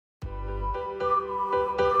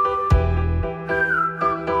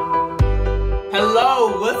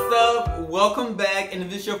Hello, what's up? Welcome back, and if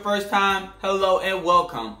this is your first time, hello and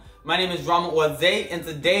welcome. My name is Audzai, and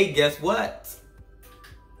today, guess what?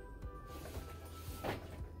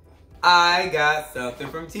 I got something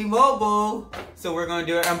from T-Mobile. So we're gonna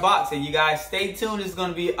do an unboxing. You guys stay tuned, it's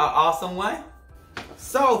gonna be an awesome one.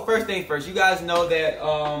 So first thing first, you guys know that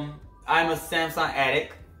I'm a Samsung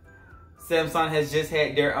addict. Samsung has just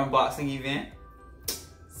had their unboxing event.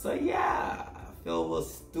 So yeah, I feel a little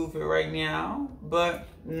stupid right now, but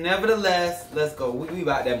nevertheless, let's go. We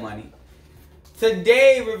about that money.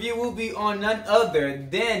 Today's review will be on none other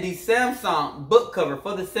than the Samsung book cover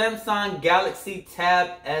for the Samsung Galaxy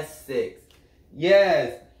Tab S6.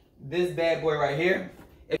 Yes, this bad boy right here.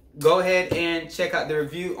 Go ahead and check out the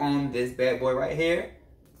review on this bad boy right here.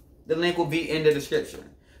 The link will be in the description.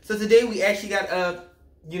 So today we actually got a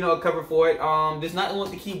cover for it. There's nothing with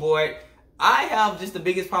the keyboard. I have just the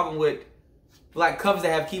biggest problem with like covers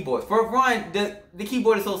that have keyboards. For one, the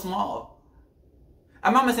keyboard is so small.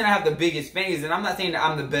 I'm not saying I have the biggest fingers, and I'm not saying that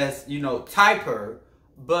I'm the best, typer,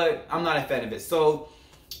 but I'm not a fan of it. So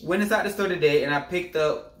went inside the store today and I picked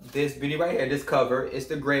up this beauty right here, this cover. It's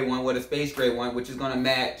the gray one with a space gray one, which is gonna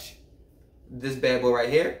match this bad boy right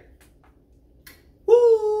here.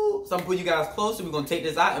 Woo! So I'm gonna put you guys closer. We're gonna take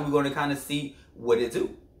this out and we're gonna kind of see what it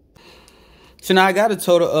do. So now I got a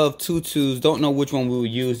total of 2 tubes. Don't know which one we will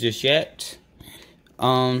use just yet.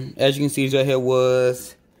 As you can see, this right here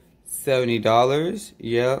was $70.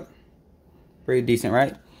 Yep. Pretty decent,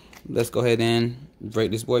 right? Let's go ahead and break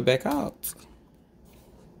this boy back out.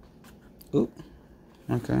 Oop.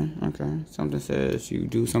 Okay. Something says you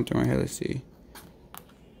do something right here. Let's see.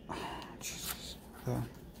 Oh, Jesus.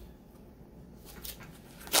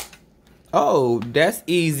 Oh, that's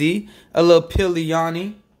easy. A little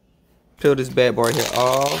Piliani. Peel this bad boy here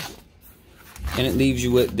off. And it leaves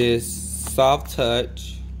you with this soft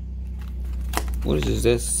touch. What is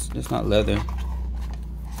this? It's not leather.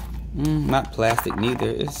 Not plastic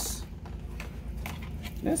neither.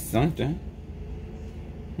 That's something.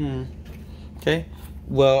 Okay.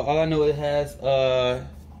 Well, all I know, it has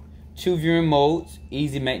 2 viewing modes,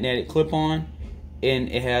 easy magnetic clip-on, and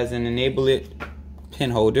it has an enable it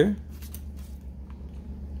pen holder.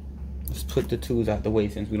 Let's put the tools out the way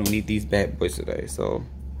since we don't need these bad boys today. So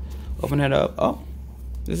open it up. Oh,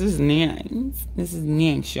 this is Niang. This is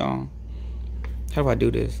Niang, y'all. How do I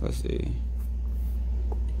do this? Let's see.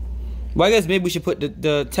 Well, I guess maybe we should put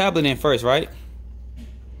the tablet in first, right?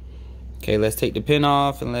 Okay, let's take the pen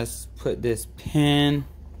off and let's put this pen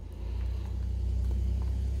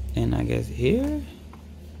in, I guess, here.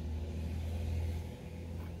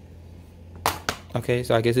 Okay,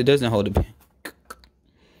 so I guess it doesn't hold the pen.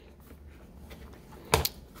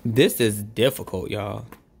 This is difficult, y'all.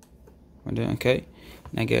 Okay,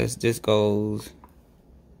 and I guess this goes.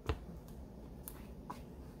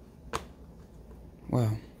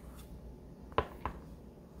 Wow.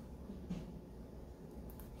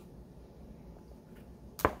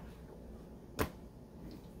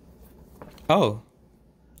 Oh,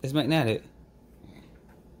 it's magnetic.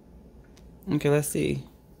 Okay, let's see.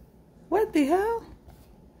 What the hell?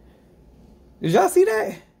 Did y'all see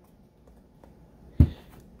that?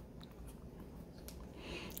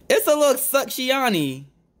 It's a little suction-y.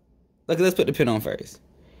 Look, let's put the pen on first.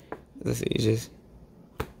 Let's see, it's just.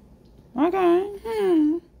 Okay.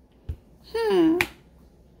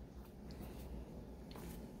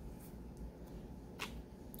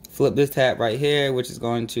 Flip this tab right here, which is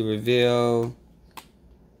going to reveal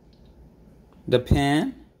the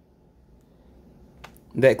pen.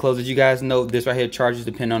 That closes. You guys know this right here charges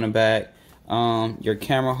the pen on the back. Your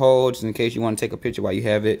camera holds in case you want to take a picture while you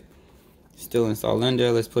have it still installed in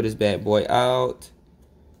there. Let's put this bad boy out.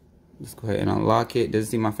 Let's go ahead and unlock it. Does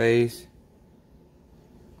it see my face?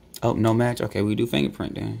 Oh, no match. Okay, we do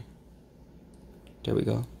fingerprint then. There we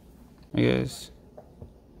go. I guess.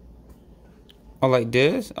 Oh, like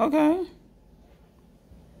this? Okay.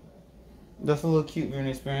 That's a little cute viewing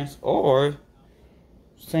experience. Or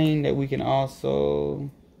saying that we can also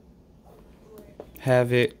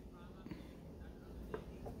have it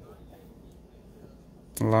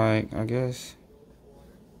like, I guess,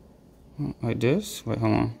 like this. Wait,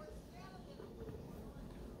 hold on.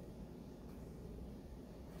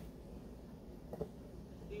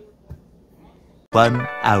 One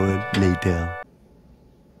hour later.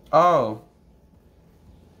 Oh.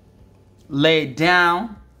 Lay it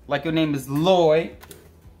down like your name is Lloyd.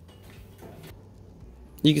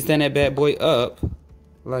 You can stand that bad boy up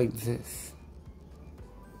like this.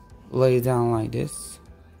 Lay it down like this.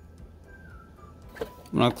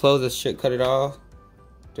 When I close this shit, cut it off.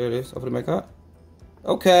 There it is. Open it back up.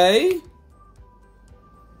 Okay.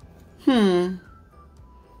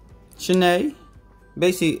 Shanae.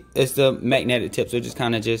 Basically, it's the magnetic tip, so it just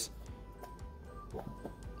kind of just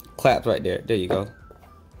claps right there. There you go.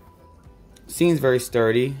 Seems very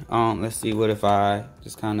sturdy. Let's see. What if I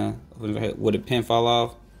just kind of would a pin fall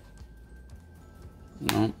off?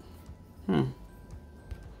 No.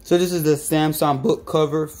 So this is the Samsung book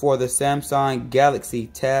cover for the Samsung Galaxy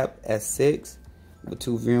Tab S6 with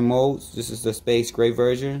 2 view modes. This is the space gray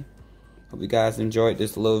version. Hope you guys enjoyed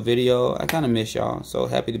this little video. I kind of miss y'all, so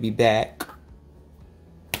happy to be back.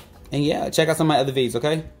 And yeah, check out some of my other videos,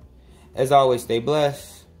 okay? As always, stay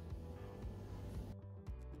blessed.